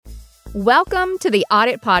Welcome to the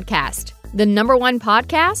Audit Podcast, the #1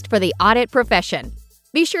 podcast for the audit profession.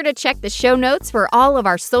 Be sure to check the show notes for all of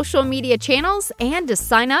our social media channels and to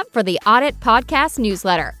sign up for the Audit Podcast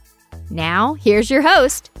newsletter. Now, here's your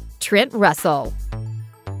host, Trent Russell.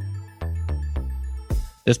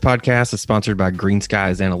 This podcast is sponsored by Green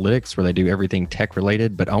Skies Analytics, where they do everything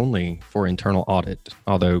tech-related, but only for internal audit.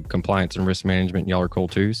 Although compliance and risk management, y'all are cool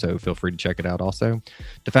too, so feel free to check it out also.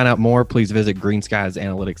 To find out more, please visit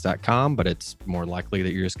greenskiesanalytics.com, but it's more likely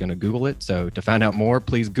that you're just going to Google it. So to find out more,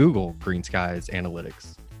 please Google Green Skies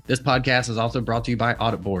Analytics. This podcast is also brought to you by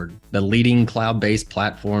Audit Board, the leading cloud-based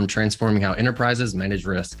platform transforming how enterprises manage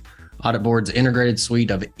risk. Audit Board's integrated suite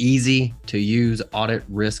of easy-to-use audit,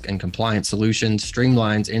 risk, and compliance solutions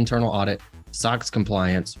streamlines internal audit, SOX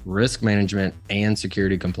compliance, risk management, and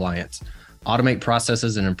security compliance. Automate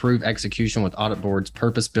processes and improve execution with Audit Board's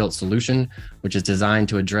purpose-built solution, which is designed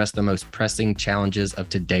to address the most pressing challenges of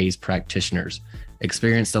today's practitioners.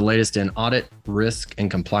 Experience the latest in audit, risk, and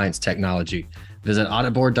compliance technology. Visit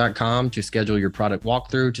auditboard.com to schedule your product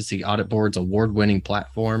walkthrough to see Audit Board's award-winning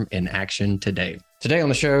platform in action today. Today on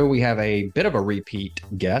the show, we have a bit of a repeat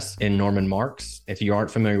guest in Norman Marks. If you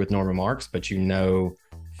aren't familiar with Norman Marks, but you know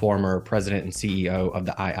former president and CEO of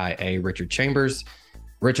the IIA, Richard Chambers,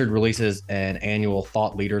 Richard releases an annual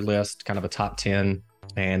thought leader list, kind of a top 10,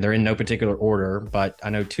 and they're in no particular order. But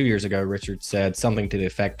I know 2 years ago, Richard said something to the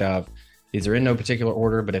effect of, these are in no particular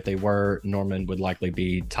order, but if they were, Norman would likely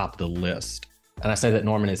be top of the list. And I say that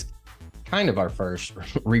Norman is kind of our first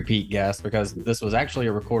repeat guest because this was actually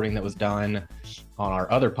a recording that was done on our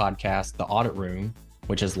other podcast, The Audit Room,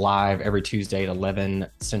 which is live every Tuesday at 11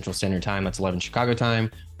 Central Standard Time. That's 11 Chicago time,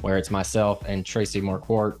 where it's myself and Tracy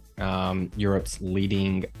Marquardt, Europe's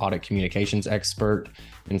leading audit communications expert.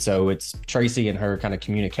 And so it's Tracy and her kind of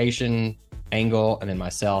communication angle, and then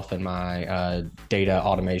myself and my data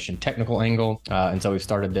automation technical angle. And so we've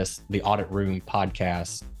started the Audit Room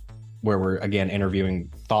podcast, where we're, again,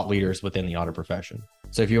 interviewing thought leaders within the audit profession.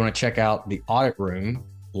 So if you want to check out the Audit Room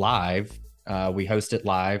live, we host it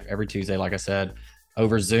live every Tuesday, like I said,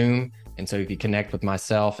 over Zoom. And so if you connect with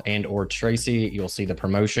myself and or Tracy, you'll see the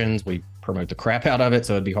promotions. We promote the crap out of it,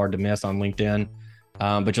 so it'd be hard to miss on LinkedIn.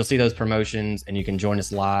 But you'll see those promotions, and you can join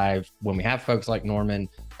us live when we have folks like Norman,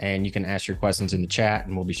 and you can ask your questions in the chat,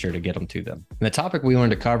 and we'll be sure to get them to them. And the topic we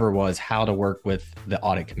wanted to cover was how to work with the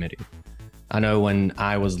audit committee. I know when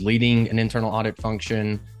I was leading an internal audit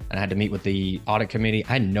function and I had to meet with the audit committee, I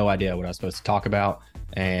had no idea what I was supposed to talk about.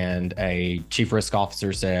 And a chief risk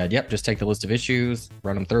officer said, yep, just take the list of issues,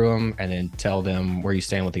 run them through them, and then tell them where you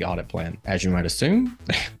stand with the audit plan. As you might assume,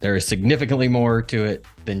 there is significantly more to it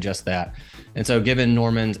than just that. And so given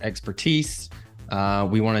Norman's expertise,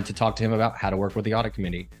 we wanted to talk to him about how to work with the audit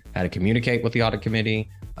committee, how to communicate with the audit committee,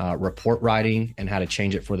 report writing, and how to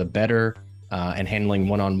change it for the better, and handling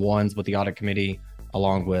one-on-ones with the audit committee,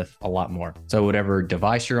 along with a lot more. So whatever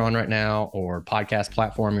device you're on right now or podcast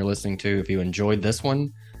platform you're listening to, if you enjoyed this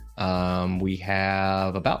one, we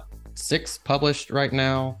have about 6 published right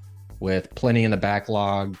now with plenty in the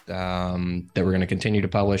backlog that we're going to continue to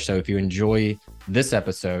publish. So if you enjoy this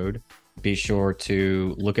episode, be sure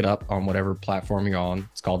to look it up on whatever platform you're on.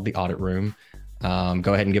 It's called The Audit Room.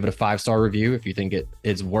 Go ahead and give it a 5-star review if you think it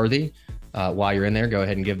is worthy. While you're in there, go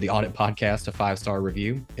ahead and give the Audit Podcast a 5-star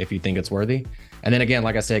review if you think it's worthy. And then again,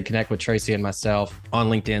 like I said, connect with Tracy and myself on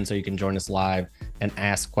LinkedIn so you can join us live and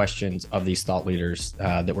ask questions of these thought leaders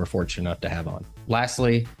that we're fortunate enough to have on.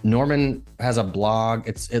 Lastly, Norman has a blog.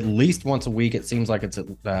 It's at least once a week. It seems like it's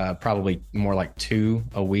probably more like 2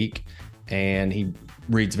 a week. And he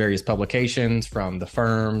reads various publications from the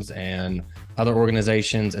firms and other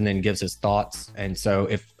organizations and then gives his thoughts. And so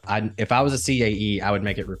if I was a CAE, I would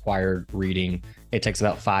make it required reading. It takes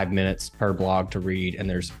about 5 minutes per blog to read, and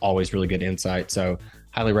there's always really good insight. So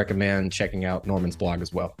highly recommend checking out Norman's blog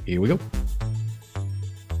as well. Here we go.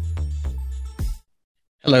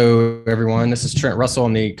 Hello, everyone. This is Trent Russell.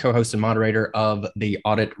 I'm the co-host and moderator of the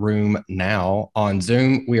Audit Room now on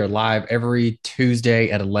Zoom. We are live every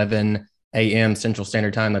Tuesday at 11 a.m. Central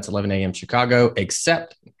Standard Time. That's 11 a.m. Chicago,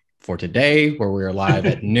 except for today, where we are live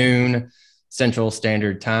at noon Central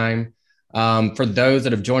Standard Time. For those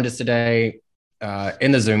that have joined us today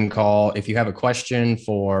in the Zoom call, if you have a question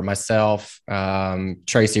for myself,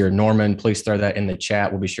 Tracy, or Norman, please throw that in the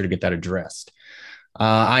chat. We'll be sure to get that addressed.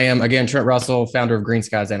 I am, again, Trent Russell, founder of Green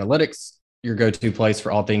Skies Analytics, your go-to place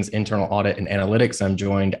for all things internal audit and analytics. I'm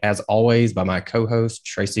joined, as always, by my co-host,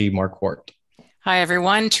 Tracy Marquardt. Hi,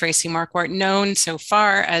 everyone. Tracy Marquardt, known so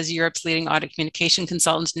far as Europe's leading audit communication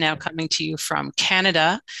consultant, now coming to you from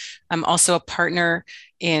Canada. I'm also a partner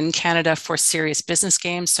in Canada for Serious Business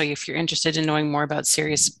Games. So if you're interested in knowing more about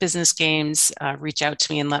Serious Business Games, reach out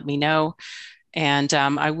to me and let me know. And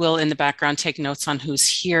I will, in the background, take notes on who's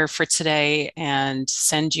here for today and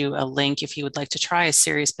send you a link if you would like to try a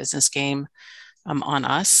serious business game on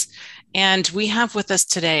us. And we have with us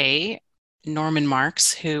today Norman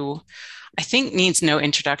Marks, who I think needs no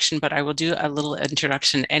introduction, but I will do a little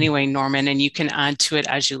introduction anyway, Norman, and you can add to it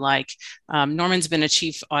as you like. Norman's been a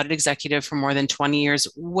chief audit executive for more than 20 years,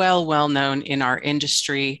 well known in our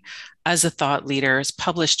industry as a thought leader, has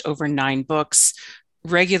published over 9 books,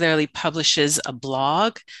 regularly publishes a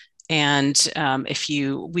blog. And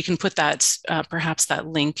we can put that, perhaps that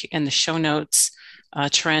link in the show notes,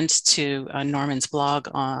 Trent, to Norman's blog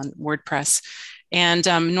on WordPress. And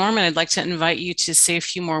Norman, I'd like to invite you to say a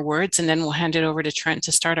few more words, and then we'll hand it over to Trent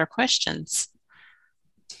to start our questions.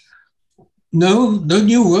 No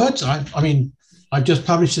new words. I mean, I've just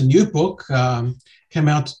published a new book, came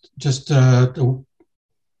out just, about a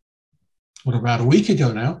week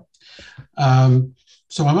ago now.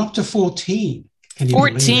 So I'm up to 14. Can you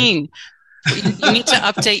 14. You need to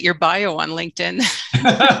update your bio on LinkedIn.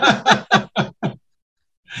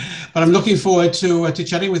 But I'm looking forward to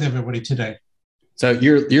chatting with everybody today. So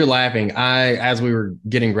you're laughing. As we were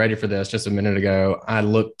getting ready for this just a minute ago, I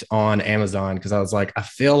looked on Amazon because I was like, I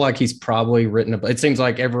feel like he's probably written it seems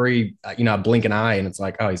like every, I blink an eye and it's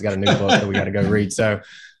like, oh, he's got a new book that we got to go read. So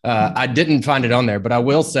I didn't find it on there, but I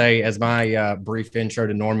will say, as my brief intro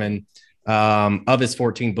to Norman, of his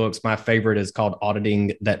 14 books, my favorite is called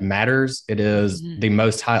Auditing That Matters. It is the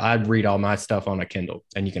most I'd read all my stuff on a Kindle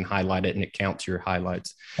and you can highlight it and it counts your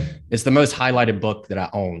highlights. It's the most highlighted book that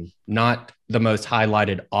I own, not the most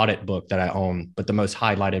highlighted audit book that I own, but the most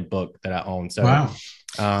highlighted book that I own. So wow.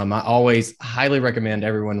 I always highly recommend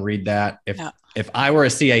everyone read that. If I were a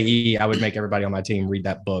CAE, I would make everybody on my team read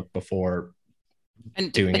that book before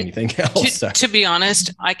doing anything else. To be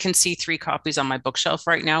honest, I can see 3 copies on my bookshelf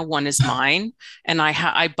right now. One is mine, and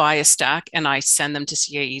I buy a stack and I send them to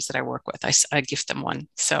CAEs that I work with. I gift them one.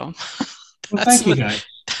 So thank you, guys.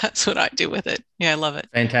 That's what I do with it. Yeah, I love it.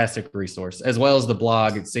 Fantastic resource, as well as the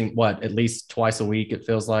blog. It seems at least twice a week. It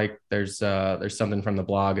feels like there's something from the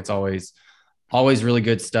blog. It's always really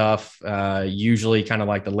good stuff. Usually kind of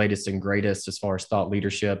like the latest and greatest as far as thought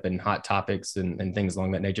leadership and hot topics and things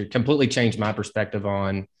along that nature. Completely changed my perspective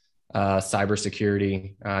on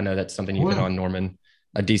cybersecurity. I know that's something you've been on, Norman,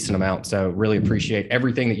 a decent amount. So really appreciate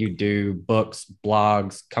everything that you do, books,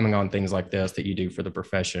 blogs, coming on things like this that you do for the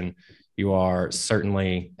profession. You are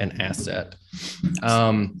certainly an asset.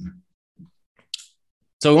 So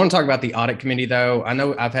we want to talk about the audit committee, though. I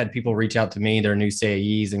know I've had people reach out to me, they're new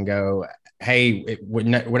CAEs, and go, hey,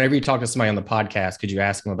 whenever you talk to somebody on the podcast, could you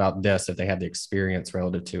ask them about this if they have the experience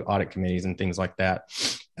relative to audit committees and things like that?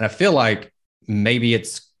 And I feel like maybe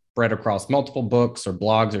it's spread across multiple books or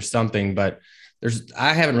blogs or something, but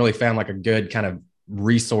I haven't really found like a good kind of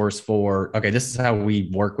resource for, okay, this is how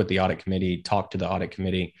we work with the audit committee, talk to the audit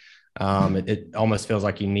committee. It almost feels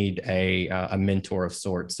like you need a mentor of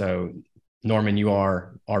sorts. So Norman, you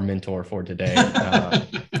are our mentor for today.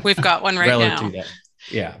 We've got one right now. To that.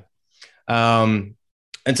 Yeah. And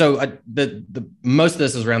so the most of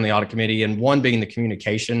this is around the audit committee, and one being the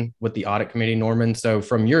communication with the audit committee, Norman. So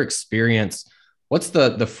from your experience, what's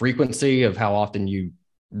the frequency of how often you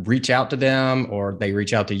reach out to them or they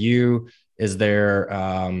reach out to you? Is there,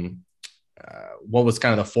 what was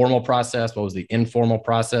kind of the formal process? What was the informal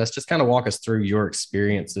process? Just kind of walk us through your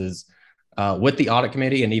experiences with the audit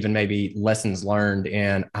committee, and even maybe lessons learned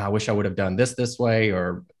and I wish I would have done this way,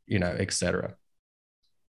 or, et cetera.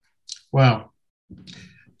 Wow.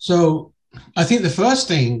 So I think the first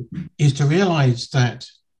thing is to realize that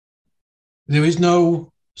there is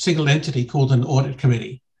no single entity called an audit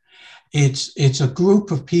committee. It's a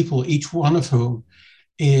group of people, each one of whom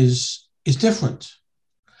is different.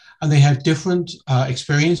 And they have different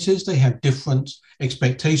experiences. They have different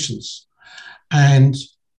expectations. And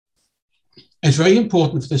it's very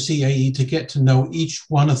important for the CAE to get to know each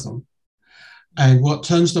one of them and what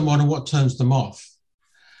turns them on and what turns them off.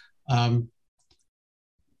 And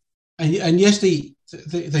yes,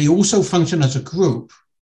 they also function as a group,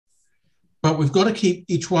 but we've got to keep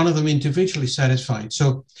each one of them individually satisfied.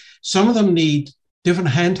 So some of them need different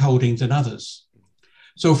hand-holding than others.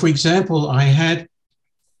 So for example, I had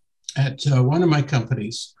at one of my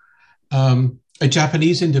companies, a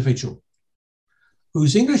Japanese individual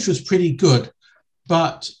whose English was pretty good,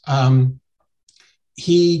 but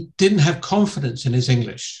he didn't have confidence in his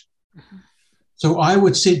English. Mm-hmm. So I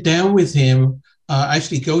would sit down with him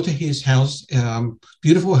actually go to his house,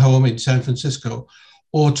 beautiful home in San Francisco,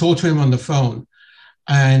 or talk to him on the phone.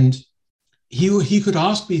 And he could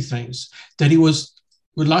ask me things that he was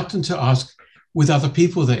reluctant to ask with other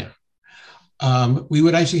people there. We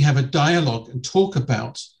would actually have a dialogue and talk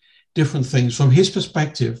about different things from his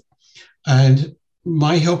perspective and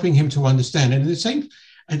my helping him to understand. And the same,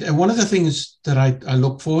 and one of the things that I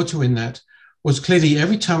look forward to in that was clearly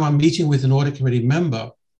every time I'm meeting with an audit committee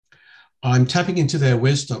member, I'm tapping into their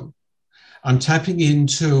wisdom. I'm tapping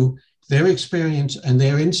into their experience and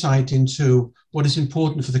their insight into what is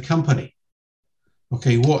important for the company.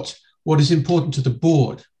 Okay, what is important to the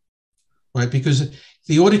board, right? Because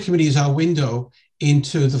the audit committee is our window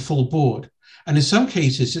into the full board. And in some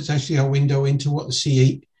cases, it's actually our window into what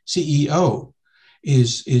the CEO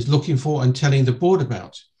is looking for and telling the board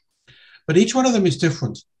about. But each one of them is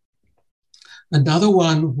different. Another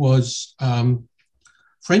one was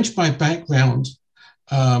French by background,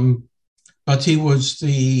 but he was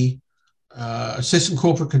the assistant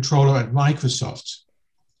corporate controller at Microsoft.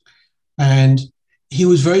 And he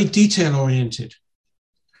was very detail oriented,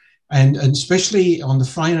 and especially on the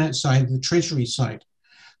finance side, the treasury side.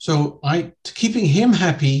 So keeping him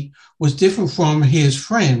happy was different from his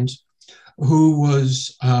friend who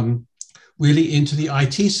was really into the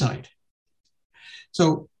IT side.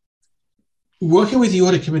 So working with the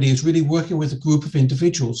audit committee is really working with a group of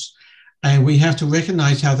individuals, and we have to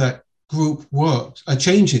recognize how that group works,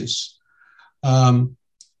 changes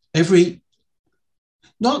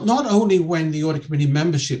not only when the audit committee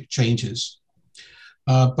membership changes,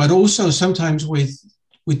 but also sometimes with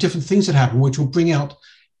different things that happen, which will bring out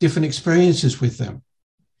different experiences with them.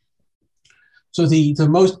 So the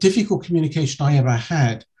most difficult communication I ever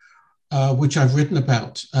had, which I've written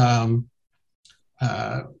about,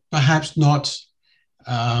 perhaps not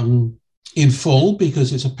in full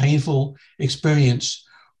because it's a painful experience,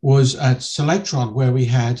 was at Selectron, where we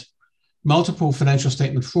had multiple financial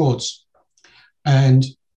statement frauds. And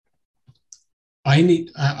I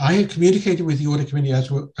had communicated with the audit committee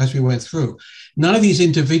as we went through. None of these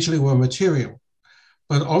individually were material,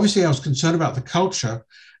 but obviously I was concerned about the culture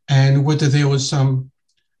and whether there was some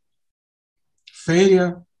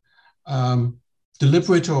failure,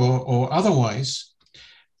 deliberate or otherwise,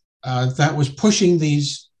 that was pushing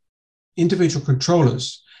these individual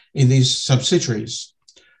controllers in these subsidiaries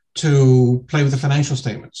to play with the financial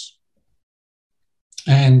statements.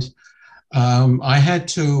 And I had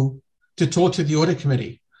to talk to the audit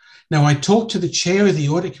committee. Now, I talked to the chair of the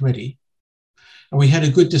audit committee, and we had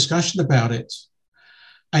a good discussion about it.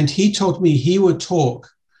 And he told me he would talk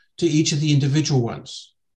to each of the individual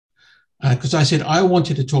ones, because I said I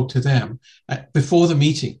wanted to talk to them before the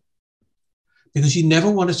meeting, because you never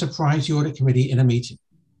want to surprise the audit committee in a meeting.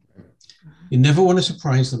 You never want to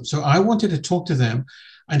surprise them. So I wanted to talk to them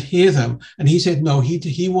and hear them. And he said, no,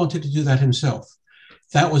 he wanted to do that himself.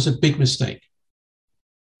 That was a big mistake.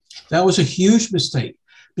 That was a huge mistake,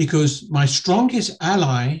 because my strongest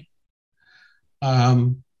ally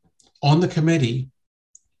on the committee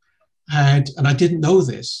had, and I didn't know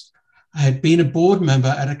this, I had been a board member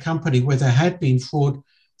at a company where there had been fraud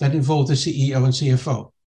that involved the CEO and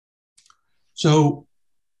CFO. So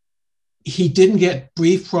he didn't get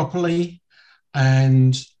briefed properly,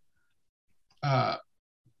 and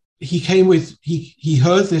he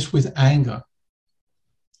heard this with anger,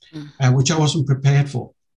 which I wasn't prepared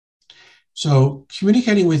for. So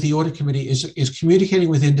communicating with the audit committee is communicating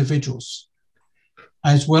with individuals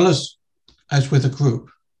as well as with a group.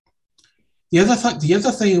 The other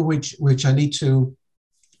thing which I need to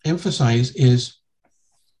emphasize is,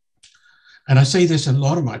 and I say this in a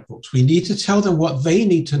lot of my books, we need to tell them what they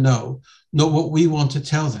need to know, not what we want to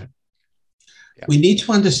tell them. Yeah. We need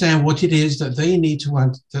to understand what it is that they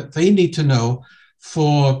need to know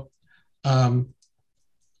for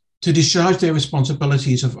to discharge their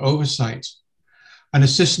responsibilities of oversight and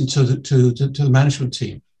assistance to the management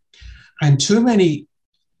team. And too many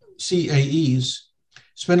CAEs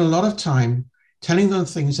spend a lot of time telling them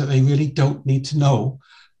things that they really don't need to know,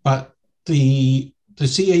 but the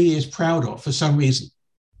CAE is proud of for some reason.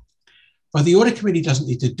 But the audit committee doesn't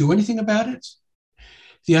need to do anything about it.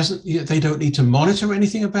 They don't need to monitor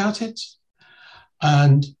anything about it.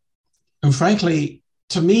 And frankly,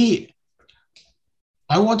 to me,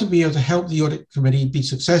 I want to be able to help the audit committee be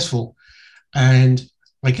successful. And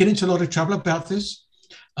I get into a lot of trouble about this.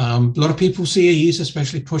 A lot of people, CAEs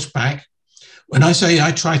especially, push back when I say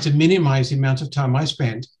I try to minimize the amount of time I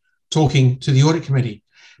spend talking to the audit committee,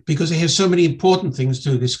 because it has so many important things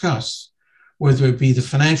to discuss, whether it be the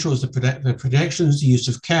financials, the projections, the use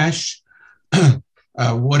of cash,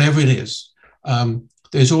 whatever it is.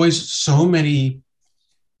 there's always so many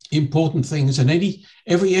important things, and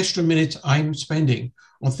every extra minute I'm spending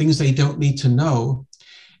on things they don't need to know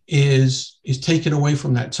is taken away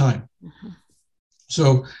from that time. Mm-hmm.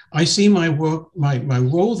 So I see my work, my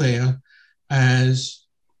role there as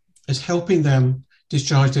helping them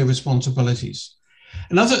discharge their responsibilities.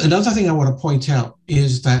 Another thing I want to point out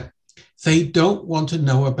is that they don't want to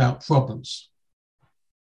know about problems.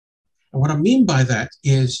 And what I mean by that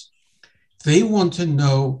is they want to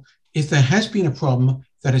know if there has been a problem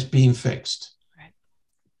that is being fixed.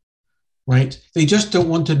 Right? They just don't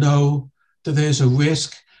want to know that there's a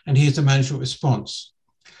risk and here's the management response.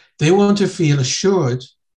 They want to feel assured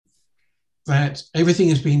that everything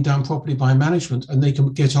is being done properly by management and they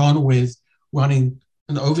can get on with running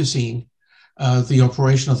and overseeing the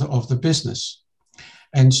operation of the business.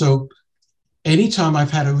 And so anytime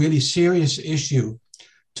I've had a really serious issue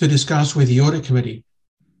to discuss with the audit committee,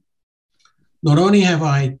 not only have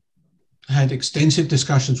I had extensive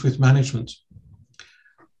discussions with management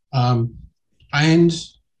and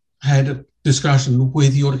had a discussion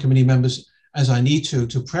with the audit committee members as I need to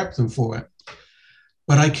prep them for it,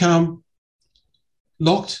 but I come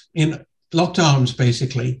locked arms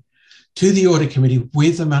basically to the audit committee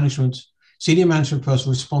with the senior management person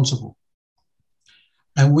responsible.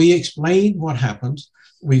 And we explain what happened,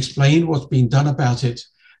 we explain what's being done about it,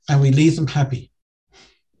 and we leave them happy.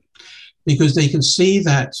 Because they can see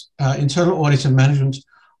that internal audit and management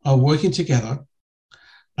are working together,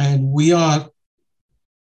 and we are,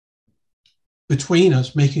 between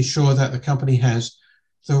us, making sure that the company has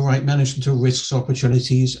the right management of risks,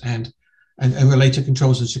 opportunities, and related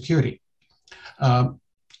controls and security.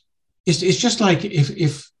 It's just like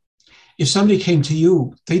if somebody came to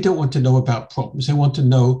you, they don't want to know about problems. They want to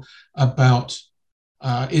know about,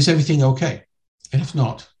 is everything okay? And if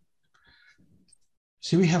not,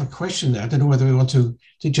 see, we have a question there. I don't know whether we want to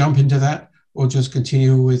jump into that or just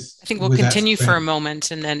continue with. I think we'll continue for a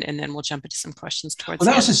moment, and then we'll jump into some questions towards.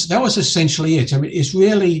 Well, that was essentially it. I mean, it's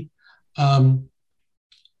really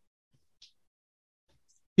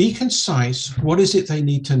be concise. What is it they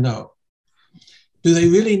need to know? Do they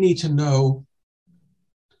really need to know?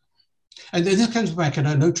 And then this comes back, and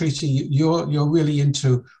I know, Tracy, you're really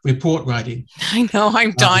into report writing. I know,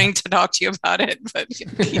 I'm dying to talk to you about it, but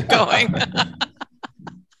keep going.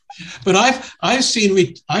 But I've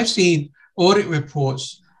seen audit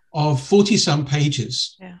reports of 40-some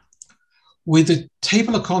pages, with the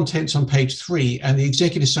table of contents on page 3 and the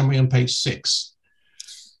executive summary on page 6.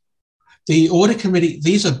 The audit committee,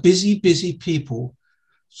 these are busy people,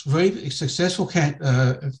 very successful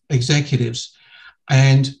executives,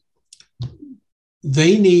 and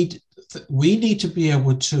we need to be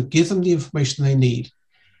able to give them the information they need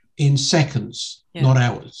in seconds, not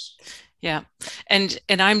hours. Yeah, and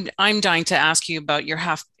I'm dying to ask you about your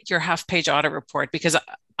half-page audit report, because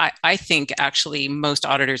I think actually most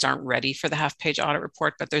auditors aren't ready for the half-page audit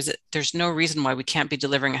report, but there's no reason why we can't be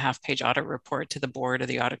delivering a half-page audit report to the board or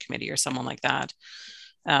the audit committee or someone like that.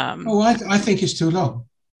 I think it's too long.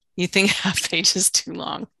 You think half-page is too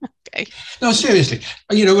long? Okay. No, seriously.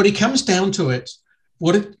 When it comes down to it,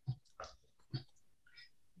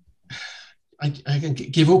 I can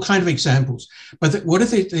give all kinds of examples, but what do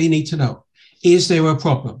they need to know? Is there a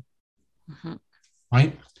problem? Mm-hmm.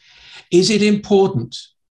 Right? Is it important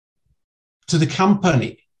to the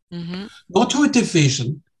company? Mm-hmm. Not to a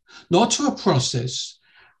division, not to a process,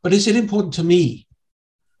 but is it important to me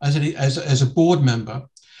as a board member?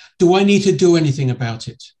 Do I need to do anything about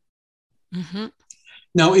it? Mm-hmm.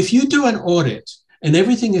 Now, if you do an audit and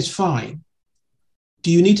everything is fine,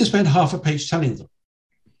 do you need to spend half a page telling them?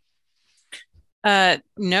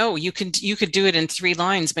 No, you could do it in 3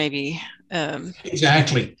 lines, maybe.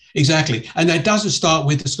 Exactly. And that doesn't start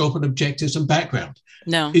with the scope and objectives and background.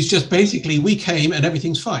 No. It's just basically we came and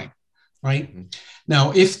everything's fine, right? Mm-hmm.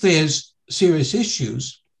 Now, if there's serious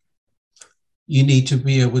issues, you need to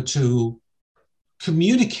be able to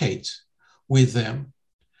communicate with them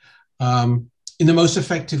in the most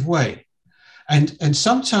effective way. And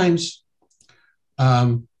sometimes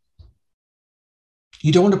you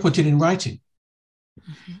don't want to put it in writing.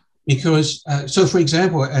 Mm-hmm. Because, so for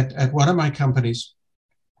example, at one of my companies,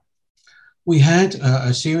 we had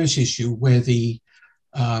a serious issue where the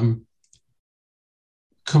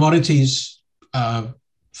commodities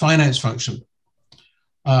finance function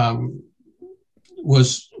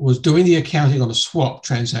was doing the accounting on a swap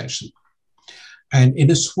transaction. And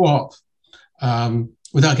in a swap,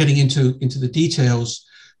 without getting into the details,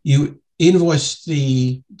 you invoice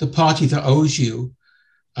the party that owes you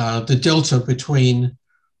the delta between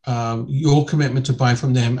your commitment to buy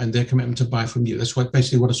from them and their commitment to buy from you. That's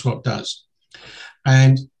basically what a swap does.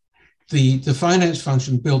 And the finance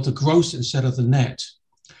function billed the gross instead of the net.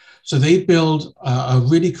 So they billed a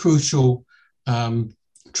really crucial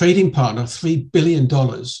trading partner $3 billion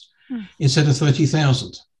instead of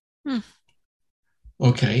 30,000.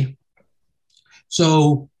 Okay.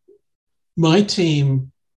 So my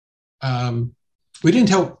team, we didn't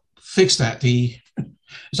help fix that.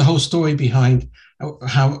 There's a whole story behind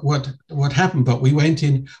what happened, but we went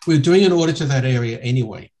in, we were doing an audit of that area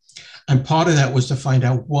anyway. And part of that was to find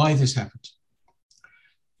out why this happened.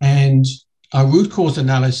 And our root cause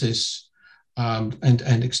analysis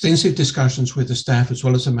and extensive discussions with the staff as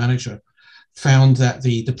well as the manager found that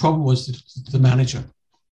the problem was the manager.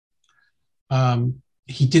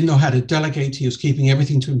 He didn't know how to delegate. He was keeping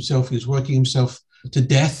everything to himself. He was working himself to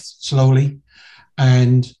death slowly.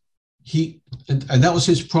 And that was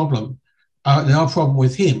his problem. And our problem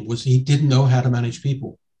with him was he didn't know how to manage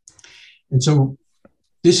people. And so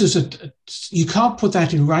this is you can't put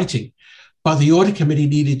that in writing, but the audit committee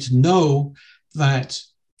needed to know that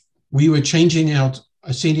we were changing out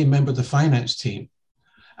a senior member of the finance team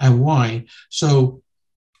and why. So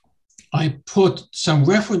I put some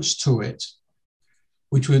reference to it,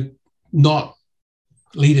 which would not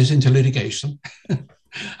lead us into litigation.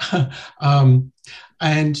 And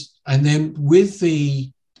then with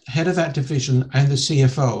the head of that division and the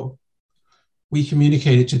CFO, we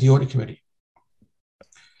communicated to the audit committee.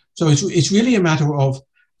 So it's really a matter of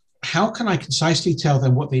how can I concisely tell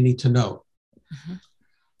them what they need to know,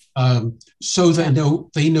 so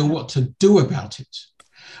they know what to do about it.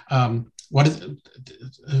 A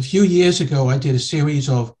few years ago, I did a series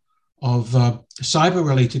of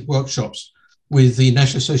cyber-related workshops with the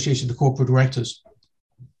National Association of Corporate Directors.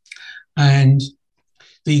 And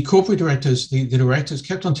the corporate directors, the directors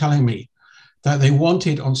kept on telling me that they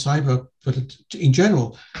wanted on cyber, but in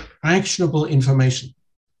general, actionable information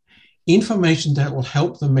that will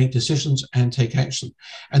help them make decisions and take action.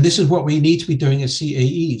 And this is what we need to be doing as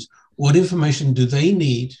CAEs. What information do they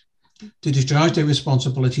need to discharge their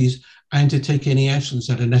responsibilities and to take any actions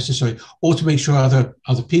that are necessary, or to make sure other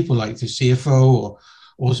people like the CFO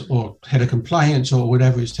or head of compliance or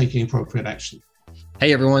whatever is taking appropriate action.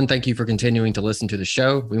 Hey everyone, thank you for continuing to listen to the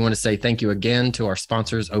show. We want to say thank you again to our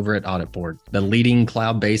sponsors over at Audit Board, the leading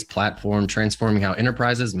cloud-based platform transforming how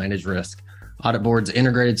enterprises manage risk. Audit Board's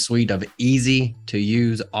integrated suite of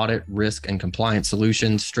easy-to-use audit, risk, and compliance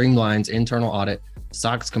solutions streamlines internal audit,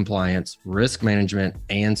 SOX compliance, risk management,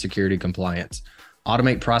 and security compliance.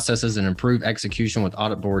 Automate processes and improve execution with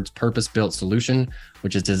Audit Board's purpose-built solution,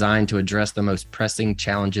 which is designed to address the most pressing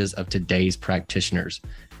challenges of today's practitioners.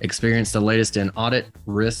 Experience the latest in audit,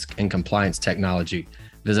 risk, and compliance technology.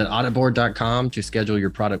 Visit auditboard.com to schedule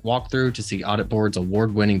your product walkthrough to see Audit Board's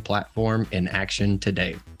award-winning platform in action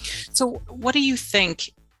today. So what do you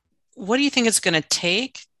think it's going to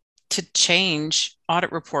take to change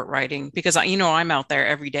audit report writing? Because I'm out there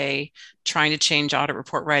every day trying to change audit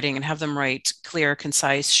report writing and have them write clear,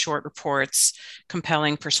 concise, short reports,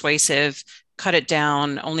 compelling, persuasive, cut it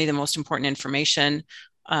down, only the most important information.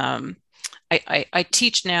 I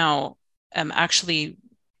teach now, actually,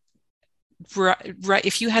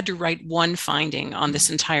 if you had to write one finding on this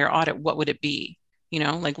entire audit, what would it be?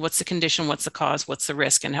 Like what's the condition, what's the cause, what's the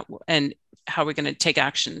risk, and how are we going to take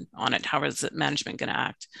action on it? How is the management going to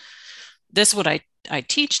act? This is what I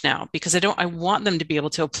teach now, because I want them to be able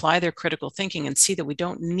to apply their critical thinking and see that we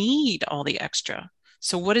don't need all the extra.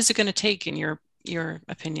 So what is it going to take, in your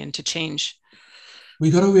opinion, to change?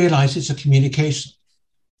 We got to realize it's a communication.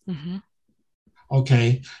 Mm-hmm.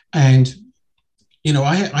 Okay. And,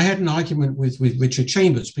 I had an argument with Richard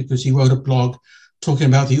Chambers because he wrote a blog talking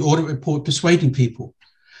about the audit report persuading people.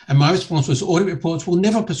 And my response was, audit reports will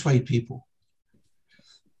never persuade people.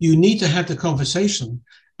 You need to have the conversation,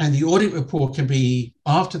 and the audit report can be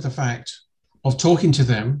after the fact of talking to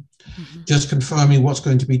them, just confirming what's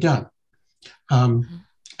going to be done. And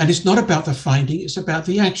it's not about the finding, it's about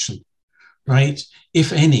the action, right?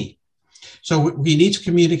 If any. So we need to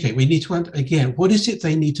communicate. We need to, again, what is it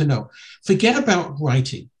they need to know? Forget about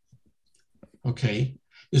writing, okay,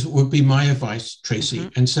 would be my advice, Tracy,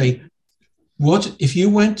 and say, what if you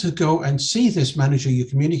went to go and see this manager you're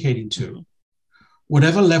communicating to,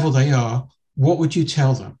 whatever level they are, what would you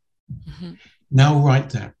tell them? Now write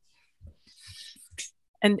that.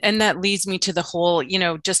 And that leads me to the whole,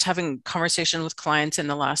 just having conversation with clients in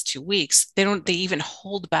the last 2 weeks, they even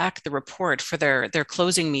hold back the report for their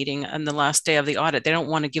closing meeting on the last day of the audit. They don't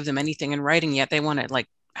want to give them anything in writing yet. They want to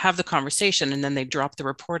have the conversation, and then they drop the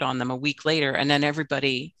report on them a week later. And then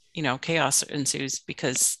everybody, chaos ensues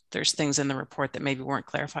because there's things in the report that maybe weren't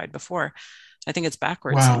clarified before. I think it's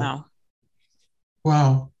backwards somehow.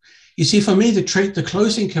 Wow. You see, for me, the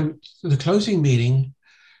closing meeting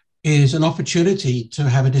is an opportunity to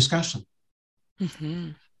have a discussion.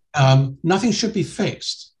 Nothing should be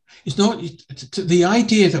fixed. It's not the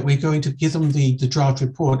idea that we're going to give them the draft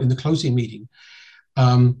report in the closing meeting.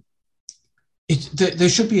 There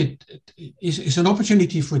should be it's an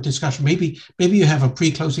opportunity for a discussion. Maybe you have a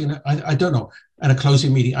pre-closing. I don't know, and a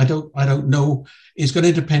closing meeting. I don't know. It's going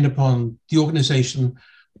to depend upon the organization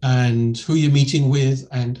and who you're meeting with,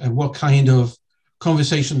 and what kind of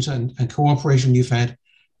conversations and cooperation you've had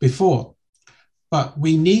before. But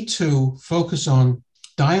we need to focus on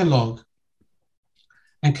dialogue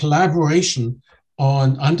and collaboration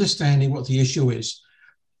on understanding what the issue is,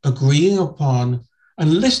 agreeing upon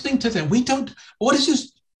and listening to them.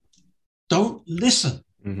 Auditors don't listen.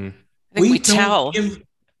 I think we tell.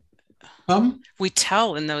 We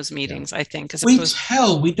tell in those meetings, I think. We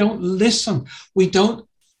don't listen. We don't,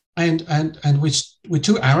 and we're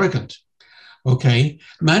too arrogant. Okay.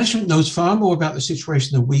 Management knows far more about the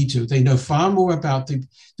situation than we do. They know far more about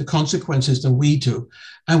the consequences than we do.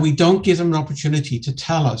 And we don't give them an opportunity to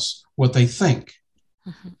tell us what they think,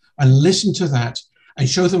 and listen to that and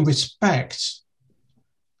show them respect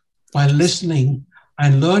by listening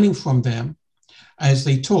and learning from them as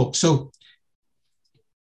they talk. So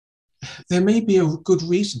there may be a good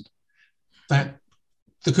reason that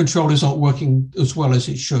the control is not working as well as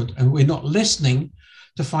it should, and we're not listening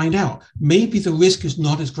to find out. Maybe the risk is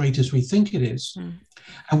not as great as we think it is,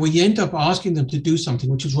 and we end up asking them to do something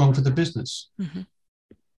which is wrong for the business.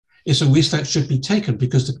 It's a risk that should be taken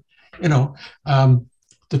because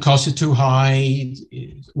the cost is too high,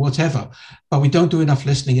 whatever, but we don't do enough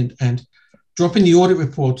listening and dropping the audit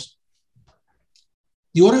report.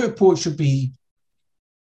 The audit report should be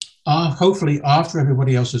hopefully after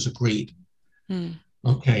everybody else has agreed.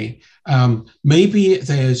 Okay. Maybe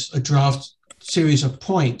there's a draft series of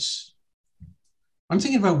points. I'm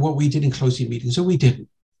thinking about what we did in closing meetings. So we didn't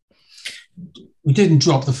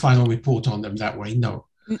drop the final report on them that way.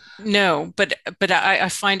 No, but I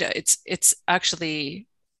find it's actually,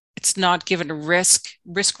 it's not given risk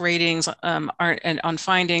ratings aren't, and on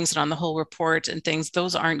findings and on the whole report and things,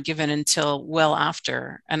 those aren't given until well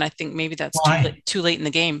after. And I think maybe that's too late in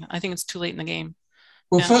the game. I think it's too late in the game.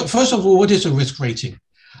 Well, first of all, what is a risk rating?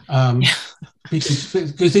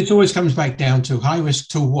 Because it always comes back down to high risk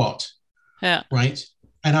to what? Yeah. Right.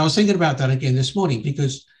 And I was thinking about that again this morning,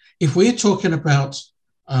 because if we're talking about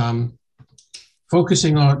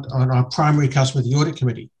focusing on our primary customer, the audit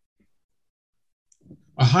committee,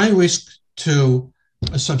 a high risk to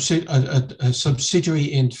a subsidiary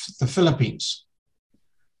in the Philippines,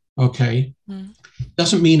 okay,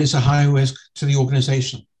 doesn't mean it's a high risk to the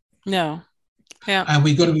organization. No. Yeah. And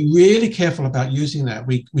we've got to be really careful about using that.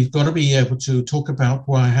 We've got to be able to talk about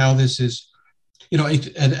how this is,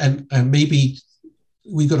 and maybe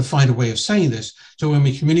we've got to find a way of saying this. So when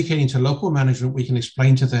we're communicating to local management, we can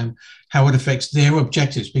explain to them how it affects their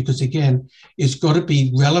objectives, because again, it's got to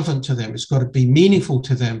be relevant to them. It's got to be meaningful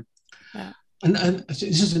to them. Yeah. And this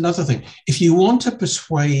is another thing. If you want to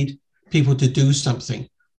persuade people to do something,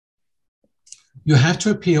 you have to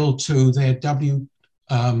appeal to their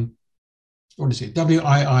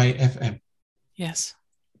WIIFM. Yes,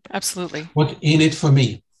 absolutely. What's in it for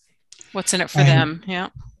me? What's in it for them? Yeah.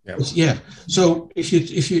 Yeah. So if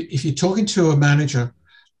you're talking to a manager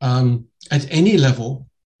at any level,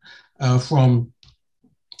 from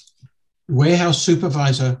warehouse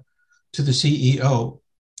supervisor to the CEO,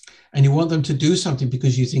 and you want them to do something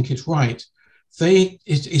because you think it's right,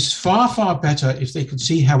 it's far better if they could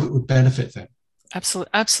see how it would benefit them.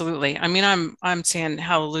 Absolutely. I mean, I'm saying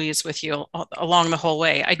hallelujahs with you along the whole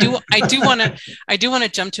way. I do want to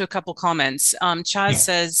jump to a couple comments. Chaz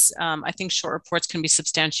says, I think short reports can be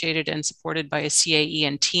substantiated and supported by a CAE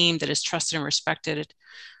and team that is trusted and respected,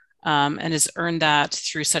 and has earned that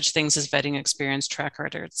through such things as vetting experience, track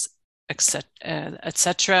records,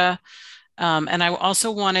 etc. And I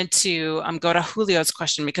also wanted to go to Julio's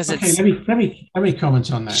question because it's. Let me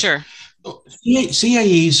comment on that. Sure.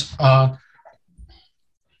 CAEs are.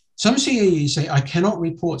 Some CAEs say, I cannot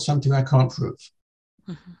report something I can't prove.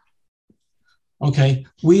 Okay,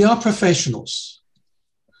 we are professionals.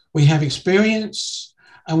 We have experience,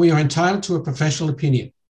 and we are entitled to a professional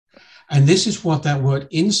opinion. And this is what that word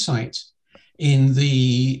insight in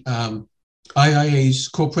the IIA's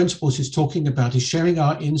core principles is talking about, is sharing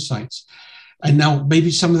our insights. And now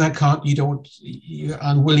maybe some of that you're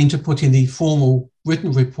unwilling to put in the formal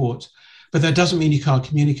written report, but that doesn't mean you can't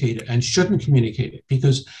communicate it and shouldn't communicate it,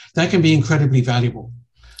 because that can be incredibly valuable.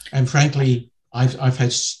 And frankly, I've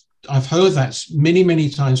heard that many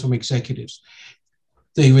times from executives.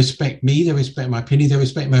 They respect me, they respect my opinion, they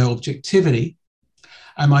respect my objectivity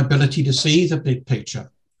and my ability to see the big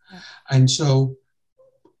picture. Yeah. And so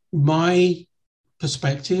my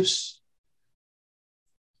perspectives,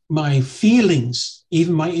 my feelings,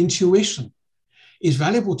 even my intuition is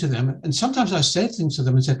valuable to them. And sometimes I said things to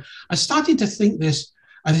them and said, I started to think this.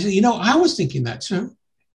 And they said, you know, I was thinking that too.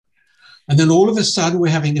 And then all of a sudden,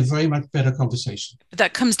 we're having a very much better conversation.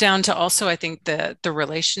 That comes down to also, I think, the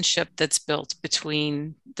relationship that's built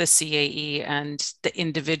between the CAE and the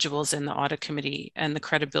individuals in the audit committee, and the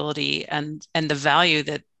credibility and the value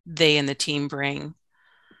that they and the team bring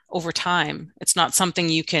over time. It's not something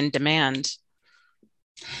you can demand.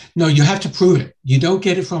 No, you have to prove it. You don't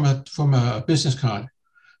get it from a business card.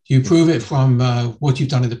 You prove it from what you've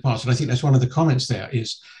done in the past. And I think that's one of the comments there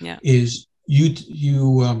is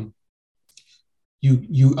you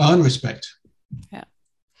earn respect. Yeah.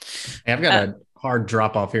 Hey, I've got a hard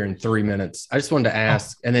drop off here in 3 minutes. I just wanted to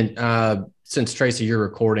ask, and then since Tracy, you're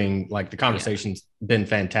recording, like the conversation's been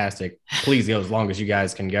fantastic. Please go as long as you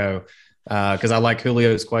guys can go, because I like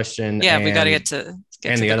Julio's question. Yeah, we got to get to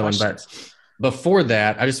the other questions. One. But before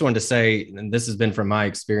that, I just wanted to say, and this has been from my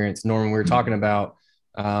experience, Norman, we were talking about,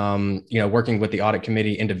 working with the audit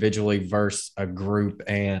committee individually versus a group,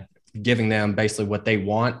 and giving them basically what they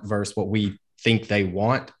want versus what we think they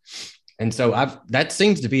want. And so that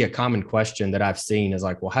seems to be a common question that I've seen is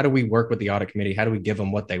like, well, how do we work with the audit committee? How do we give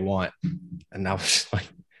them what they want? And I was like,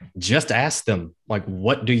 just ask them, like,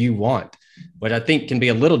 what do you want? But I think can be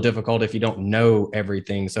a little difficult if you don't know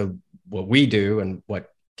everything. So what we do and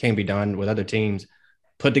what can be done with other teams,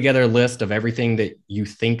 put together a list of everything that you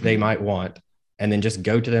think they might want, and then just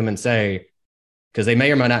go to them and say, because they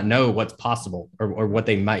may or may not know what's possible, or what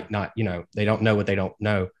they might not, they don't know what they don't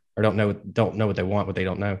know, or don't know what they want, what they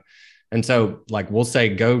don't know. And so like, we'll say,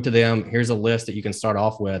 go to them, here's a list that you can start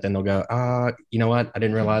off with. And they'll go, you know what? I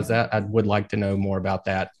didn't realize that. I would like to know more about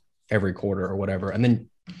that every quarter or whatever. And then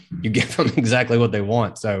you give them exactly what they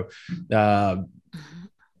want. So that's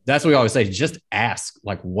what we always say, just ask,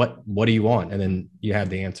 like, what do you want? And then you have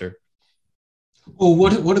the answer. Well,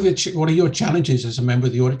 what are your challenges as a member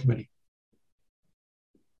of the audit committee?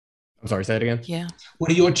 I'm sorry, say it again. Yeah. What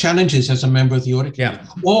are your challenges as a member of the audit committee?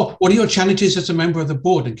 Yeah. Or what are your challenges as a member of the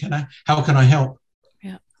board? And how can I help?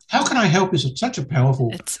 Yeah. How can I help is such a powerful,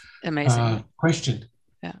 it's amazing question.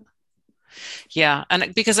 Yeah. Yeah.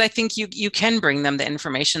 And because I think you can bring them the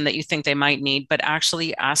information that you think they might need, but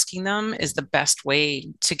actually asking them is the best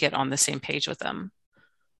way to get on the same page with them.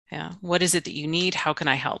 Yeah. What is it that you need? How can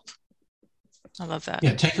I help? I love that.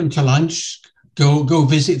 Yeah. Take them to lunch, go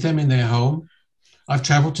visit them in their home. I've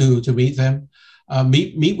traveled to meet them,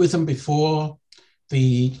 meet with them before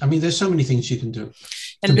there's so many things you can do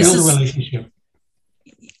to build a relationship.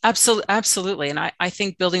 Absolutely. And I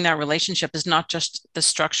think building that relationship is not just the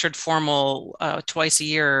structured, formal, twice a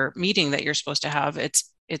year meeting that you're supposed to have. It's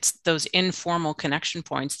those informal connection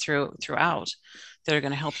points throughout that are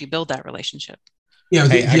going to help you build that relationship. Yeah.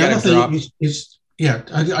 The other thing is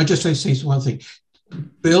I just want to say one thing.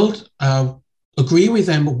 Agree with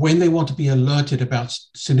them when they want to be alerted about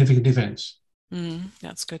significant events.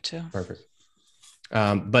 That's good too. Perfect.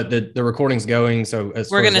 But the recording's going, so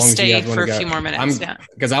we're going to stay for a few more minutes.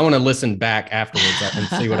 Because I want to listen back afterwards and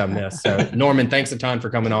see what I missed. So Norman, thanks a ton for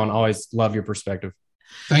coming on. Always love your perspective.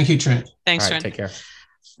 Thank you, Trent. Thanks, All right, Trent. take care.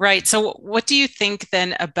 Right. So what do you think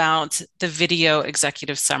then about the video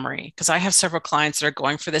executive summary? Because I have several clients that are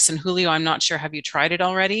going for this. And Julio, I'm not sure, have you tried it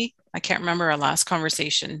already? I can't remember our last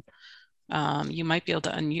conversation. You might be able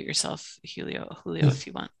to unmute yourself, Julio, if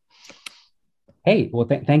you want. Hey, well,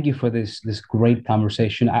 thank you for this great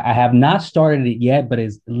conversation. I have not started it yet, but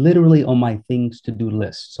it's literally on my things to do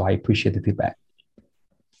list. So I appreciate the feedback.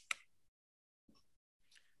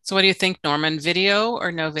 So what do you think, Norman? Video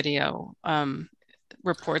or no video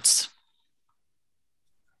reports?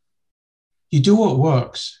 You do what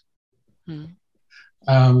works.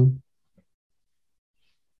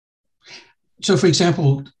 So, for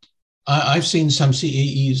example, I've seen some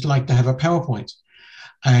CAEs like to have a PowerPoint.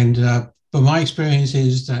 And but my experience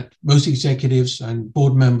is that most executives and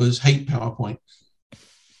board members hate PowerPoint.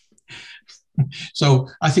 So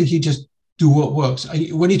I think you just do what works.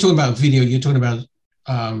 When you're talking about video, you're talking about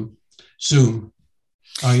Zoom,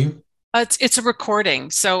 are you? It's a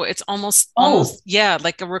recording. So it's almost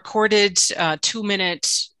like a recorded 2-minute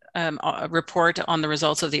report on the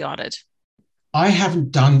results of the audit. I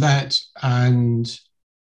haven't done that, and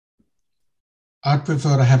I'd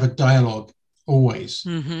prefer to have a dialogue always.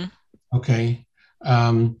 Okay.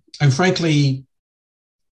 And frankly,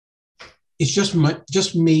 it's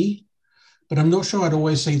just me, but I'm not sure I'd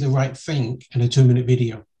always say the right thing in a 2-minute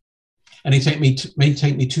video. and it may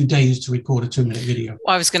take me 2 days to record a 2-minute video.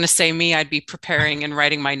 Well, I was going to say I'd be preparing and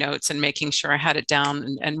writing my notes and making sure I had it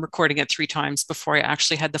down and recording it 3 times before I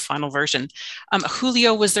actually had the final version.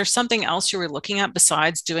 Julio, was there something else you were looking at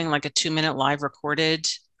besides doing like a 2-minute live recorded,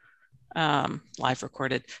 a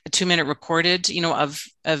 2-minute recorded,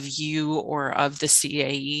 of you or of the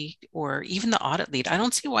CAE or even the audit lead? I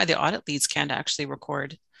don't see why the audit leads can't actually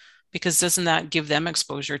record, because doesn't that give them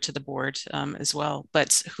exposure to the board as well?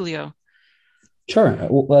 But Julio. Sure.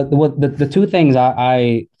 Well, the 2 things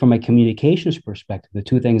I from a communications perspective, the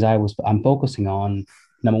 2 things I'm focusing on,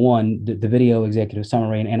 number one, the video executive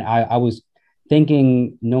summary, and I was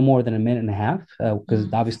thinking no more than a minute and a half,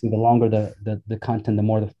 because obviously the longer the content,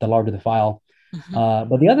 the larger the file.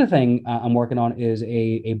 But the other thing I'm working on is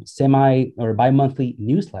a semi or bi-monthly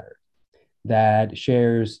newsletter that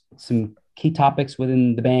shares some key topics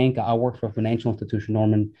within the bank. I work for a financial institution,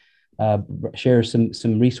 Norman, shares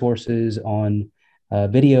some resources on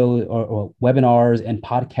video or webinars and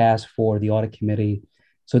podcasts for the audit committee.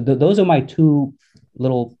 So those are my 2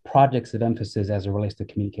 little projects of emphasis as it relates to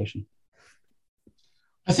communication.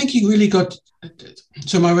 I think you really got.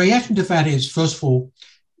 So my reaction to that is, first of all,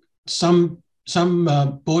 some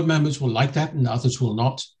board members will like that and others will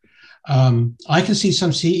not. I can see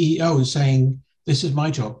some CEOs saying, "This is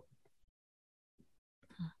my job."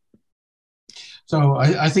 So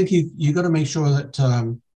I think you got to make sure that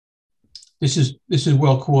this is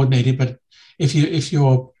well coordinated. But if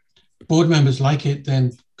your board members like it,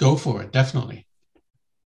 then go for it, definitely.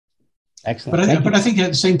 Excellent. But I think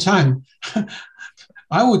at the same time,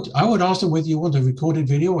 I would ask them whether you want a recorded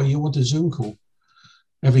video or you want a Zoom call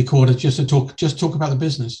every quarter just to talk about the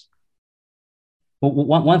business. Well,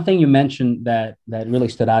 one thing you mentioned that really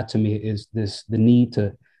stood out to me is the need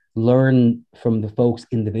to learn from the folks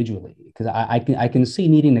individually, because I can see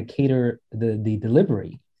needing to cater the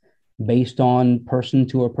delivery based on person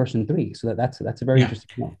 2 or person 3. So that's a very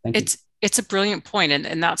interesting point. Thank you. It's a brilliant point,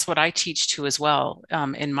 and that's what I teach too as well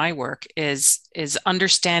in my work is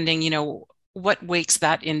understanding, what wakes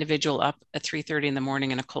that individual up at 3:30 in the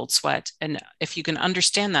morning in a cold sweat. And if you can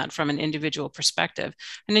understand that from an individual perspective,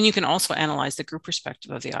 and then you can also analyze the group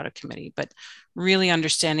perspective of the audit committee, but really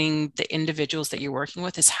understanding the individuals that you're working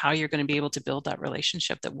with is how you're going to be able to build that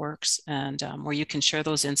relationship that works, and where you can share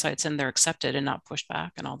those insights and they're accepted and not pushed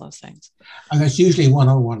back and all those things. And that's usually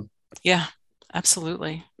one-on-one. Yeah,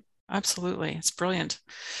 absolutely. Absolutely. It's brilliant.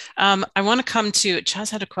 I want to come to, Chaz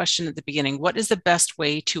had a question at the beginning. What is the best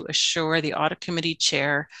way to assure the audit committee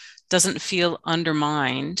chair doesn't feel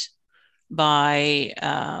undermined by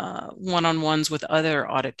one-on-ones with other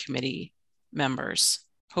audit committee members?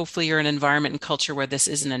 Hopefully you're in an environment and culture where this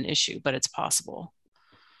isn't an issue, but it's possible.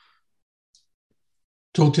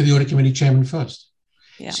 Talk to the audit committee chairman first.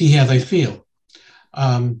 Yeah. See how they feel.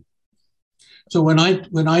 So when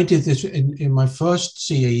I did this in my first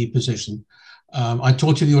CAE position, I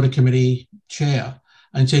talked to the audit committee chair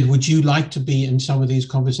and said, "Would you like to be in some of these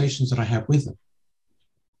conversations that I have with them?"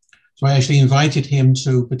 So I actually invited him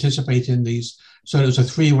to participate in these. So it was a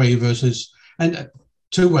 3-way versus and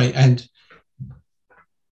 2-way, and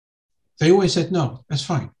they always said, "No, that's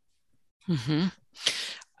fine." Mm-hmm.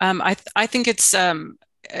 I think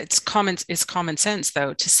it's common sense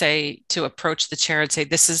though to approach the chair and say,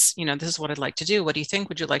 this is what I'd like to do. What do you think?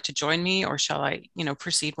 Would you like to join me, or shall I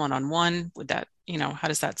proceed one-on-one? Would that how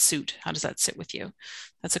does that suit? How does that sit with you?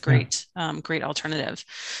 That's a great alternative.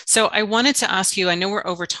 So I wanted to ask you, I know we're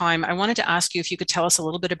over time. I wanted to ask you if you could tell us a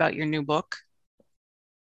little bit about your new book.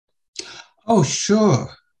 Oh,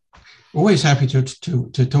 sure. Always happy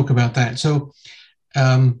to talk about that. So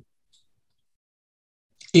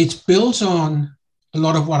it builds on a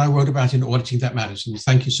lot of what I wrote about in Auditing That Matters. And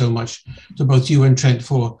thank you so much to both you and Trent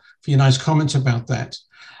for your nice comments about that.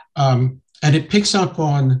 And it picks up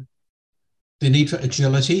on the need for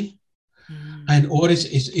agility. And audit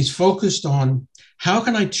is focused on how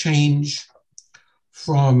can I change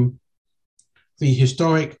from the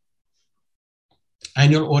historic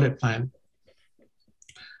annual audit plan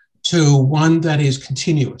to one that is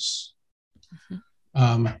continuous.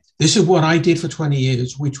 This is what I did for 20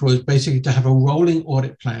 years, which was basically to have a rolling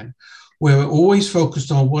audit plan where we're always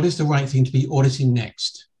focused on what is the right thing to be auditing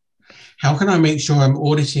next. How can I make sure I'm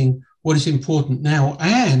auditing what is important now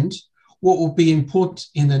and what will be important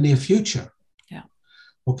in the near future? Yeah.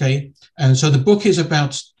 Okay. And so the book is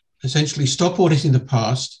about essentially stop auditing the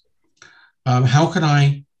past. How can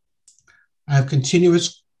I have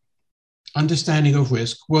continuous understanding of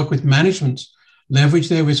risk, work with management, leverage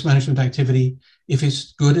their risk management activity if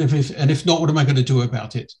it's good, and if not, what am I going to do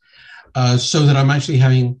about it? So that I'm actually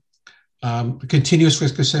having continuous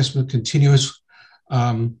risk assessment, continuous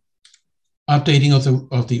updating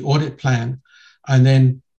of the audit plan, and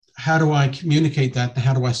then how do I communicate that?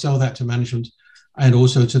 How do I sell that to management and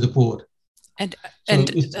also to the board? And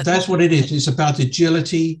that's what it is. It's about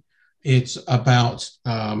agility. It's about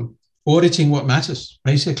auditing what matters,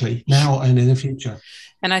 basically, now and in the future.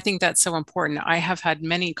 And I think that's so important. I have had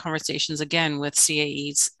many conversations again with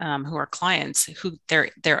CAEs who are clients who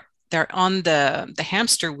they're on the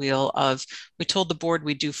hamster wheel of, we told the board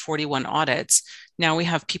we do 41 audits. Now we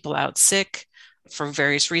have people out sick for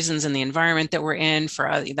various reasons in the environment that we're in,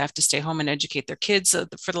 they have to stay home and educate their kids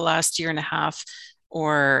for the last year and a half,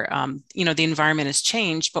 or the environment has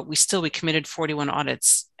changed, but we committed 41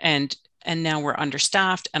 audits, and now we're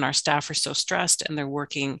understaffed, and our staff are so stressed, and they're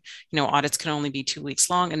working, audits can only be 2 weeks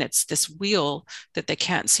long, and it's this wheel that they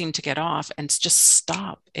can't seem to get off, and just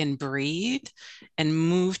stop and breathe and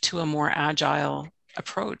move to a more agile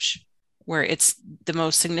approach where it's the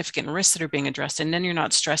most significant risks that are being addressed. And then you're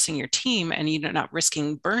not stressing your team, and you're not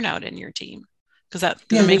risking burnout in your team, because that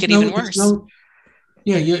can make it even worse.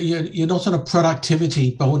 You're not on a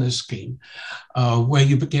productivity bonus scheme where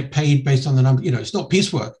you get paid based on the number. It's not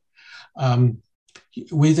piecework.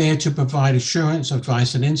 We're there to provide assurance,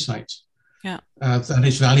 advice, and insight. That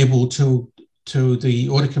is valuable to the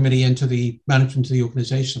audit committee and to the management of the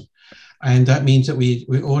organization. And that means that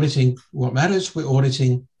we're auditing what matters. We're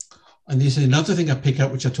auditing, and this is another thing I pick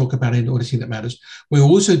up, which I talk about in auditing that matters. We're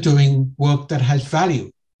also doing work that has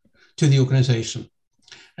value to the organization.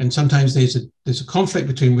 And sometimes there's a conflict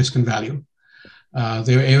between risk and value.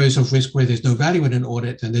 There are areas of risk where there's no value in an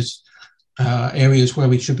audit, and there's areas where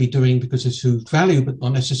we should be doing because it's who value, but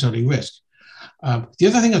not necessarily risk. The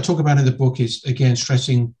other thing I talk about in the book is, again,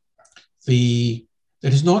 stressing that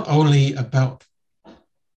it's not only about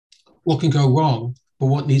what can go wrong, but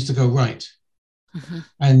what needs to go right. Mm-hmm.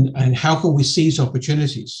 And how can we seize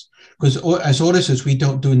opportunities? Because as auditors, we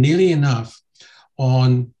don't do nearly enough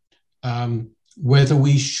on whether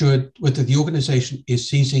the organization is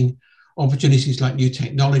seizing opportunities like new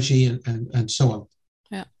technology and so on.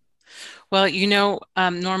 Yeah. Well,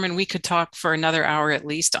 Norman, we could talk for another hour at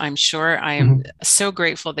least, I'm sure. I am so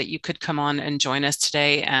grateful that you could come on and join us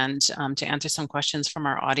today and to answer some questions from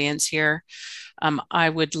our audience here. I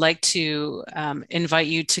would like to invite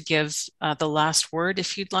you to give the last word,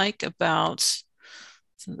 if you'd like, about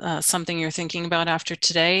something you're thinking about after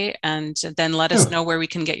today, and then let us know where we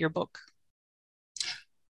can get your book.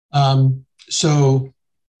 So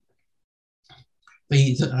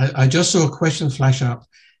I just saw a question flash up,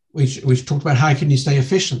 which talked about how can you stay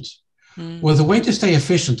efficient? Well, the way to stay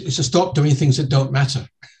efficient is to stop doing things that don't matter.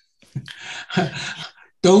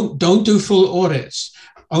 Don't do full audits.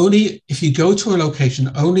 Only if you go to a location,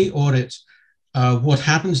 only audit what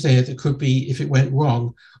happens there that could be, if it went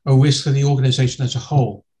wrong, a risk for the organization as a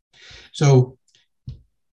whole. So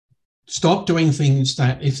stop doing things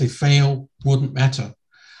that, if they fail, wouldn't matter,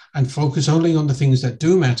 and focus only on the things that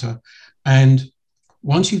do matter. And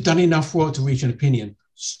once you've done enough work to reach an opinion,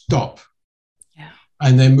 stop.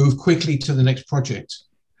 And then move quickly to the next project.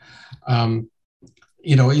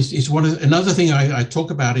 It's another thing I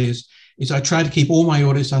talk about is I try to keep all my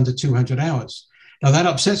audits under 200 hours. Now that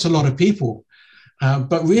upsets a lot of people,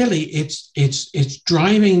 but really it's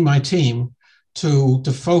driving my team to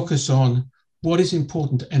focus on what is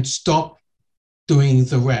important and stop doing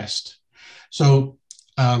the rest. So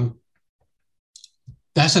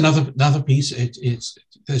that's another piece.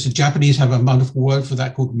 There's a Japanese have a wonderful word for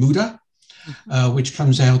that called muda, which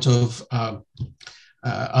comes out of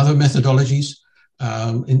other methodologies.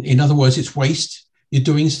 In other words, it's waste. You're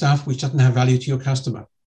doing stuff which doesn't have value to your customer.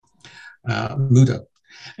 Muda.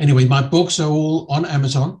 Anyway, my books are all on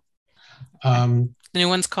Amazon. The new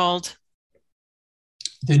one's called?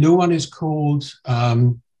 The new one is called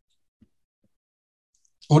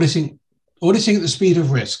Auditing at the Speed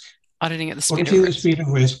of Risk. Auditing at the Speed of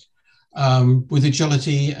Risk. With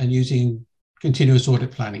agility and using continuous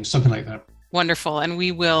audit planning, something like that. Wonderful. And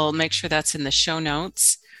we will make sure that's in the show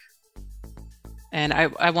notes. And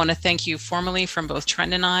I want to thank you formally from both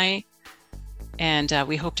Trent and I, and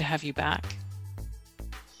we hope to have you back.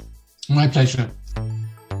 My pleasure.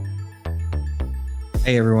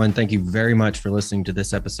 Hey everyone, thank you very much for listening to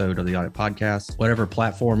this episode of the Audit Podcast. Whatever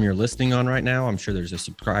platform you're listening on right now, I'm sure there's a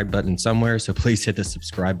subscribe button somewhere, so please hit the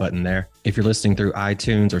subscribe button there. If you're listening through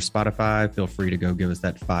iTunes or Spotify, feel free to go give us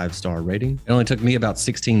that 5-star rating. It only took me about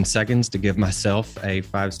 16 seconds to give myself a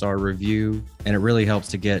 5-star review, and it really helps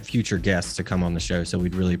to get future guests to come on the show, so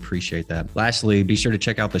we'd really appreciate that. Lastly, be sure to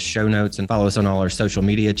check out the show notes and follow us on all our social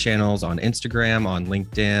media channels on Instagram, on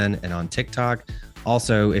LinkedIn, and on TikTok.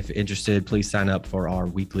 Also, if interested, please sign up for our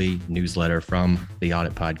weekly newsletter from the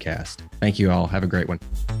Audit Podcast. Thank you all. Have a great one.